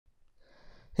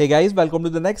Hey guys, welcome to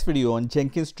the next video on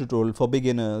Jenkins tutorial for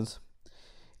beginners.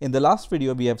 In the last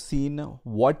video, we have seen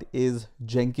what is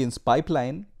Jenkins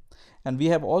pipeline, and we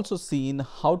have also seen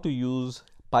how to use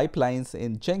pipelines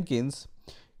in Jenkins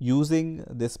using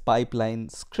this pipeline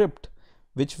script,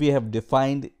 which we have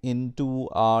defined into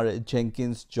our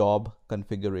Jenkins job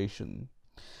configuration.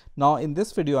 Now in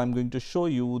this video, I'm going to show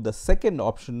you the second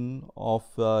option of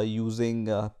using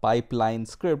pipeline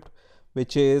script,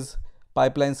 which is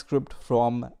pipeline script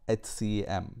from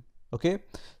SCM. Okay,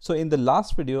 so in the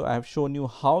last video I have shown you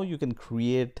how you can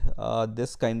create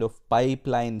this kind of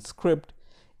pipeline script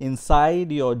inside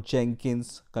your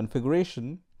Jenkins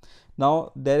configuration.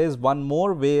 Now there is one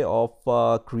more way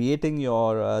of creating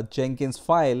your Jenkins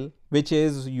file, which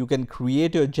is you can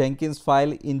create your Jenkins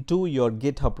file into your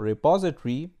GitHub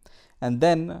repository and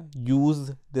then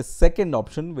use this second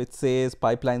option which says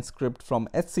pipeline script from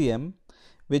SCM,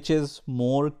 which is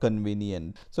more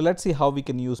convenient. So let's see how we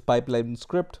can use pipeline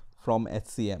script from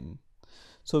SCM.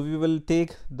 So we will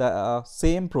take the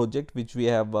same project which we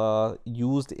have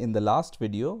used in the last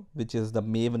video, which is the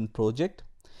Maven project.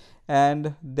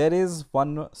 And there is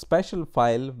one special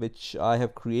file which I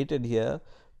have created here,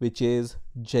 which is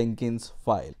Jenkins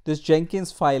file. This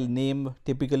Jenkins file name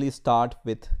typically start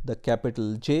with the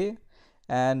capital J,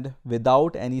 and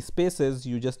without any spaces,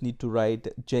 you just need to write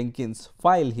Jenkins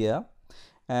file here.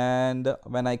 And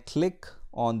when I click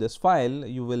on this file,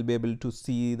 you will be able to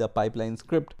see the pipeline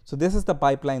script. So this is the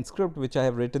pipeline script which I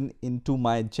have written into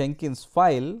my Jenkins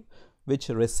file, which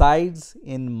resides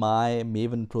in my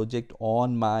Maven project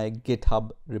on my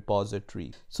GitHub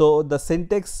repository. So the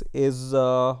syntax is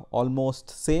almost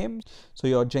same. So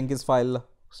your Jenkins file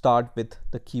start with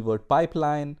the keyword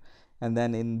pipeline, and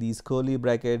then in these curly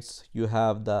brackets you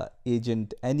have the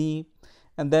agent any,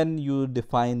 and then you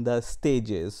define the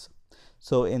stages.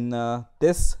 So in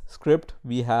this script,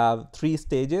 we have three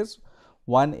stages.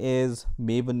 One is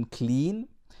Maven clean,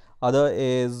 other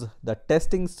is the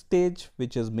testing stage,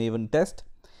 which is Maven test,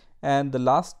 and the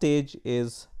last stage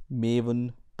is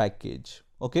Maven package.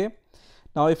 Okay.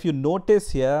 Now, if you notice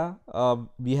here,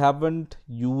 we haven't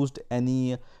used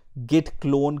any git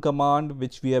clone command,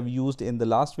 which we have used in the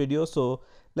last video. So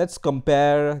let's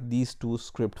compare these two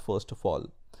scripts first of all.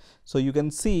 So you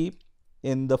can see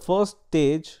in the first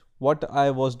stage, what I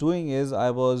was doing is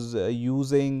I was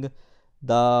using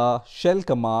the shell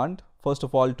command first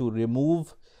of all to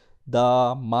remove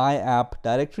the my app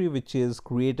directory, which is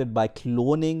created by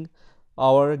cloning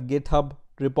our GitHub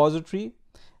repository,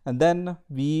 and then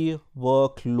we were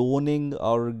cloning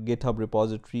our GitHub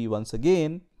repository once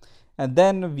again, and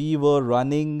then we were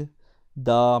running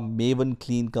the Maven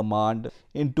clean command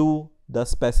into the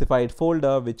specified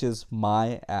folder, which is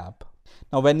my app.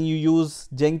 Now, when you use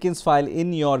Jekinsfile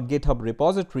in your GitHub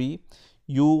repository,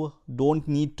 you don't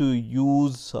need to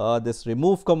use this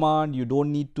remove command. You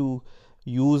don't need to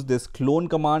use this clone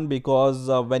command, because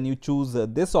when you choose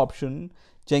this option,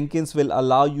 Jenkins will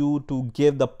allow you to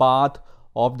give the path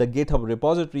of the GitHub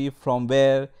repository from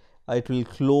where it will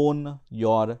clone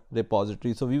your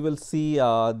repository. So we will see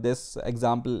this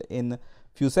example in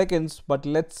few seconds, but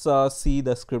let's see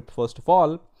the script first of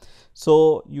all.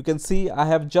 So you can see I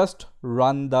have just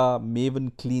run the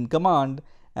Maven clean command,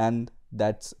 and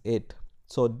that's it.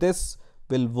 So this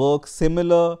will work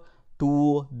similar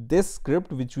to this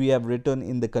script which we have written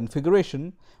in the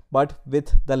configuration, but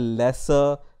with the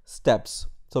lesser steps.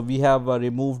 So we have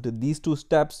removed these two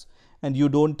steps, and you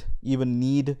don't even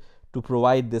need to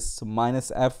provide this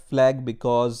 -f flag,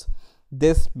 because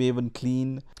this Maven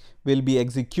clean will be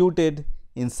executed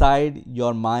inside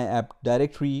your my app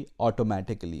directory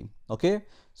automatically. Okay,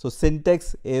 so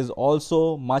syntax is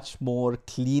also much more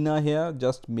cleaner here,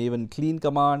 just Maven clean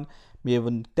command,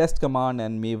 Maven test command,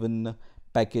 and Maven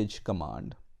package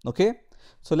command. Okay,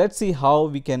 so let's see how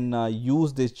we can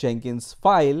use this Jenkins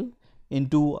file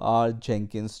into our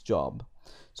Jenkins job.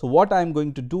 So what I'm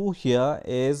going to do here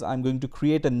is I'm going to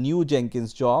create a new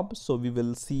Jenkins job. So we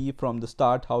will see from the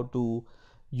start how to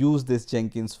use this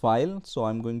Jenkins file. So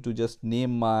I'm going to just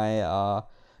name my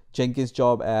Jenkins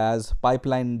job as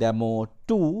pipeline demo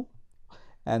 2,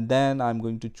 and then I'm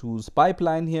going to choose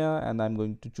pipeline here, and I'm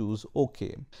going to choose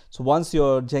OK. So once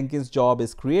your Jenkins job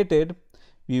is created,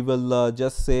 we will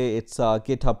just say it's a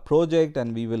GitHub project,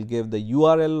 and we will give the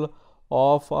URL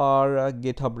of our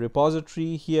GitHub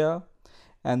repository here,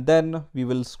 and then we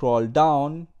will scroll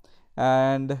down,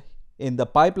 and in the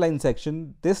pipeline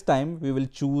section, this time we will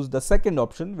choose the second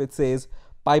option which says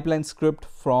pipeline script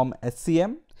from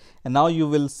SCM. And now you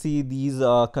will see these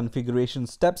configuration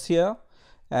steps here,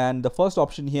 and the first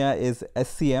option here is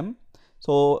SCM.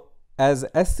 So as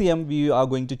SCM, we are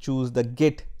going to choose the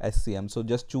Git SCM. So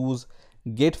just choose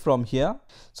Git from here.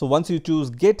 So once you choose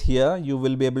Git here, you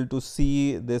will be able to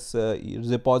see this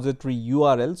repository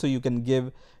URL. So you can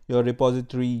give your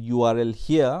repository URL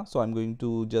here. So I'm going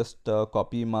to just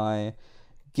copy my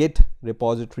Git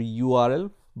repository URL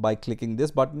by clicking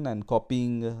this button and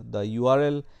copying the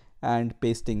URL and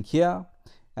pasting here.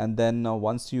 And then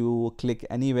once you click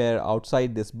anywhere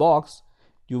outside this box,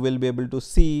 you will be able to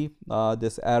see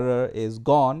this error is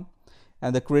gone.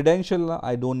 And the credential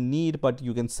I don't need, but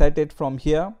you can set it from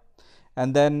here.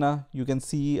 And then you can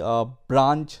see a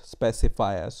branch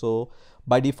specifier. So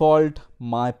by default,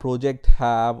 my project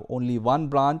have only one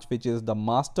branch, which is the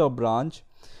master branch.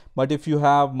 But if you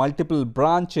have multiple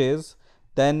branches,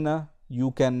 then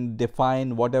you can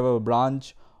define whatever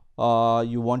branch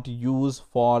you want to use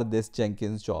for this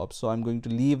Jenkins job. So I'm going to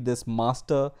leave this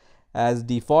master as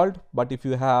default, but if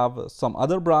you have some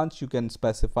other branch, you can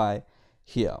specify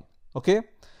here. Okay,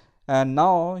 and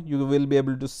now you will be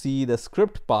able to see the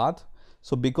script path.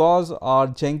 So because our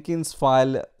Jenkins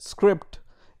file script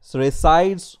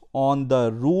resides on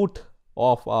the root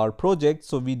of our project,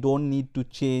 so we don't need to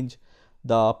change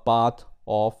the path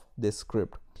of this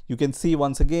script. You can see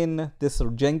once again this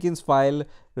Jenkins file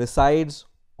resides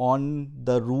on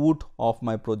the root of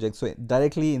my project, so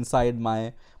directly inside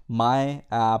my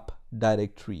app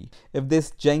directory. If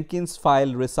this Jenkins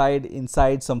file reside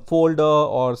inside some folder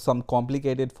or some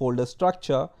complicated folder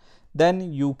structure,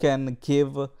 then you can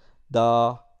give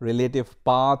the relative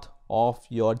path of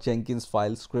your Jenkins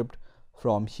file script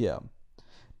from here.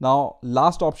 Now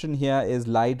last option here is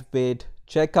lightweight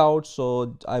checkout,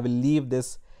 so I will leave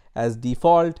this as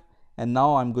default. And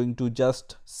now I'm going to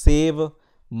just save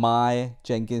my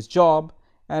Jenkins job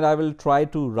and I will try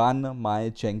to run my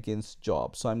Jenkins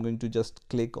job. So I'm going to just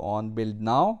click on build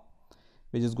now,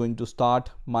 which is going to start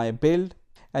my build,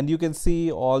 and you can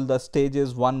see all the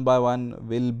stages one by one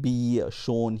will be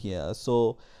shown here.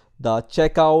 So the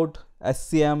checkout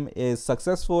SCM is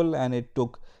successful and it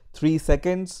took 3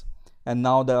 seconds, and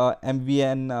now the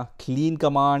mvn clean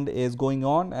command is going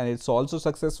on and it's also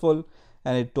successful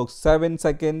and it took 7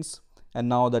 seconds, and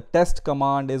now the test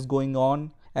command is going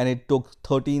on and it took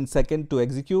 13 seconds to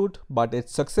execute, but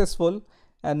it's successful.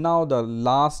 And now the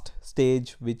last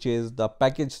stage, which is the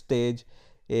package stage,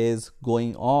 is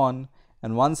going on,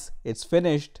 and once it's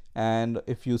finished, and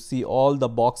if you see all the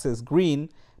boxes green,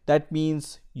 that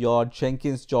means your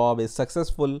Jenkins job is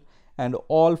successful and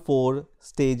all 4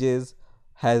 stages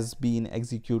has been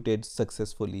executed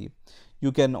successfully.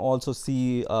 You can also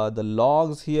see the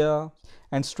logs here,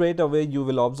 and straight away you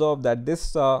will observe that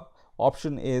this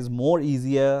option is more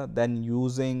easier than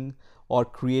using or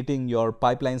creating your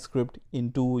pipeline script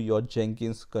into your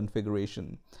Jenkins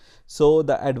configuration. So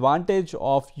the advantage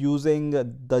of using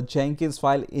the Jenkins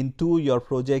file into your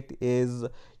project is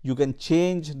you can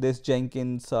change this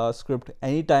Jenkins script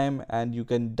anytime, and you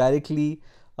can directly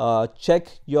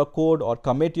check your code or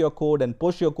commit your code and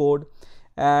push your code.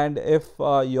 And if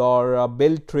your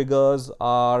build triggers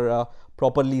are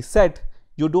properly set,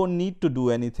 you don't need to do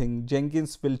anything.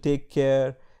 Jenkins will take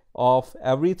care of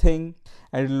everything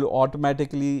and it will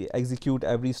automatically execute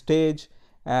every stage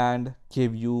and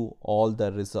give you all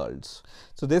the results.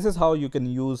 So this is how you can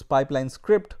use pipeline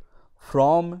script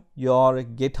from your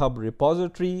GitHub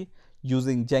repository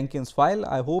using Jenkins file.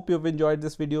 I hope you've enjoyed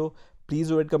this video.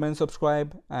 Please rate, comment,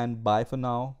 subscribe, and bye for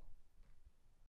now.